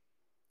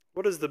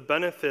What is the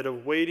benefit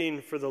of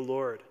waiting for the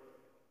Lord?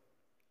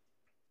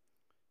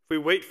 If we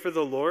wait for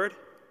the Lord,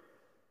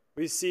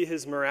 we see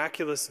his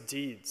miraculous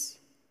deeds.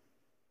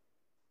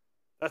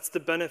 That's the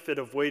benefit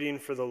of waiting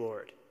for the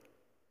Lord.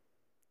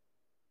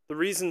 The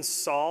reason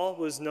Saul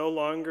was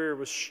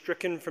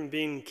stricken from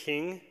being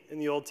king in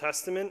the Old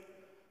Testament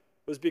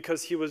was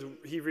because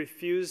he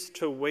refused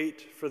to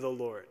wait for the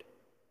Lord.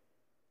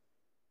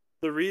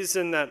 The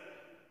reason that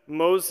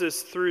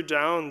Moses threw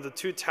down the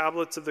 2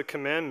 tablets of the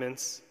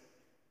commandments,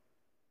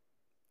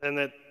 and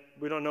that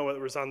we don't know what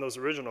was on those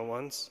original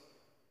ones,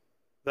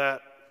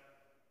 that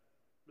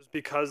was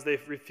because they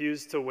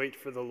refused to wait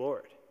for the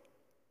Lord.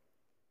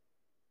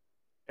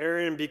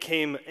 Aaron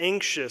became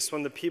anxious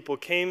when the people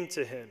came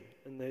to him,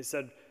 and they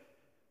said,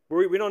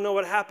 we don't know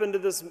what happened to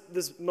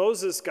this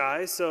Moses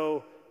guy,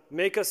 so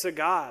make us a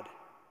god.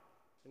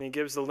 And he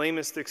gives the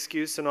lamest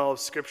excuse in all of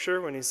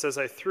Scripture when he says,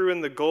 I threw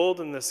in the gold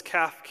and this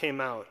calf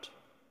came out.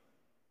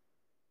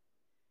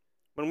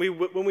 When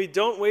we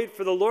don't wait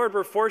for the Lord,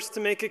 we're forced to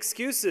make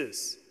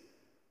excuses.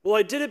 Well,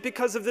 I did it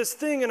because of this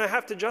thing, and I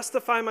have to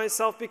justify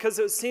myself because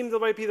it seemed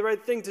to be the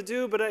right thing to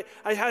do, but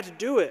I had to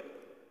do it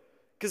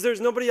because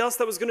there's nobody else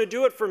that was going to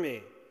do it for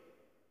me.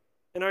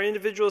 In our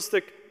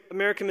individualistic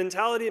American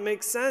mentality, it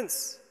makes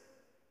sense.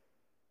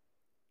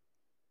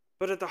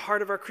 But at the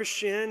heart of our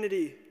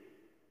Christianity,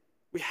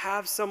 we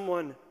have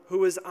someone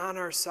who is on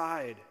our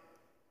side,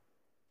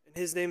 and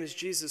his name is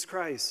Jesus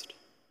Christ.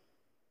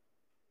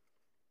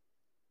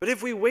 But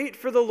if we wait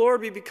for the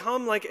Lord, we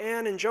become like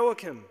Anne and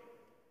Joachim,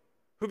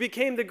 who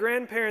became the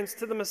grandparents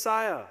to the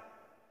Messiah.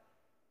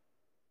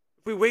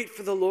 If we wait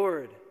for the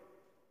Lord,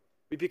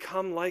 we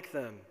become like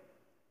them.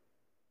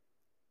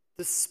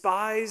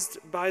 Despised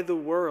by the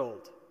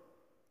world.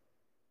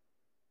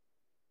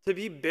 To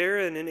be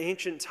barren in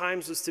ancient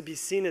times was to be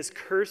seen as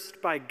cursed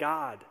by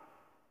God.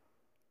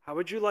 How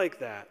would you like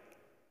that?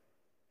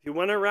 If you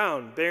went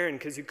around barren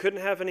because you couldn't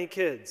have any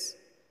kids,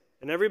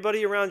 and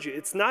everybody around you,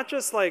 it's not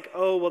just like,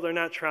 oh, well, they're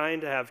not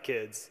trying to have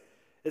kids.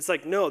 It's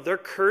like, no, they're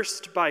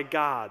cursed by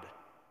God.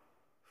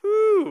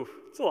 Whew,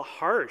 it's a little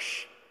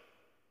harsh.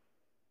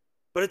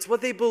 But it's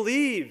what they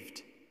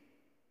believed.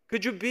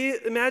 Could you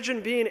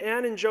imagine being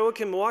Anne and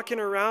Joachim walking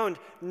around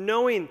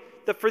knowing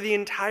that for the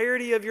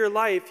entirety of your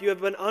life you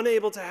have been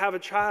unable to have a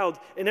child,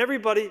 and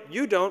everybody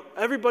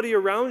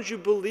around you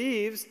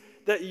believes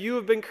that you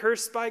have been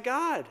cursed by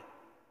God,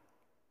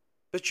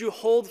 but you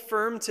hold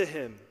firm to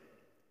him.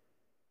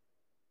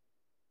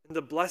 And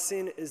the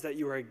blessing is that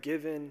you are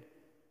given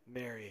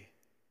Mary.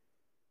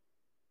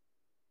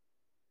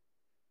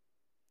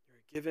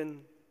 You're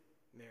given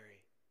Mary.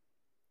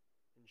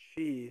 And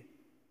she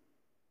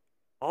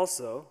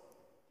also,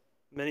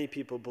 many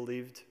people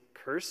believed,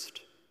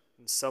 cursed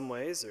in some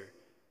ways, or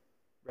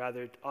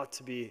rather ought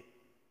to be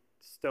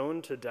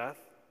stoned to death.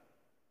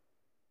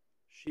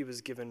 She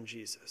was given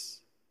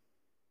Jesus.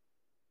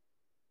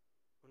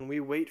 When we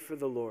wait for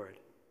the Lord,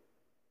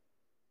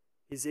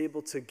 he's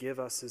able to give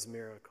us his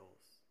miracles.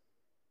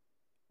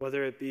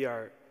 Whether it be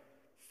our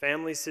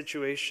family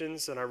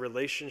situations and our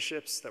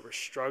relationships that we're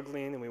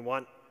struggling and we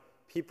want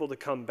people to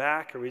come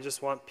back, or we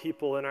just want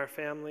people in our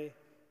family.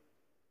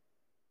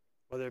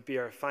 Whether it be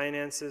our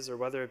finances, or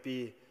whether it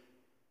be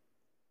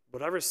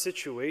whatever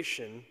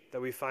situation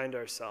that we find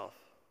ourselves,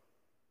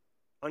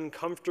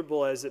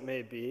 uncomfortable as it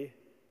may be,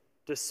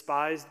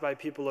 despised by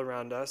people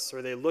around us,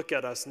 or they look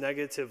at us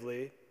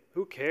negatively,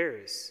 who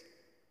cares?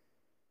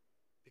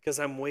 Because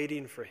I'm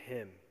waiting for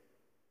him.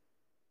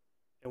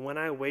 And when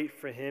I wait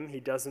for him, he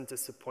doesn't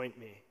disappoint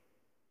me.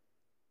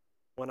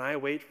 When I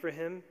wait for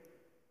him,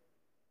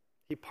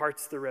 he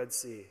parts the Red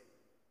Sea.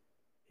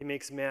 He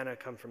makes manna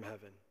come from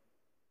heaven.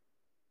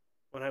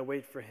 When I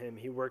wait for him,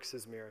 he works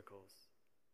his miracles.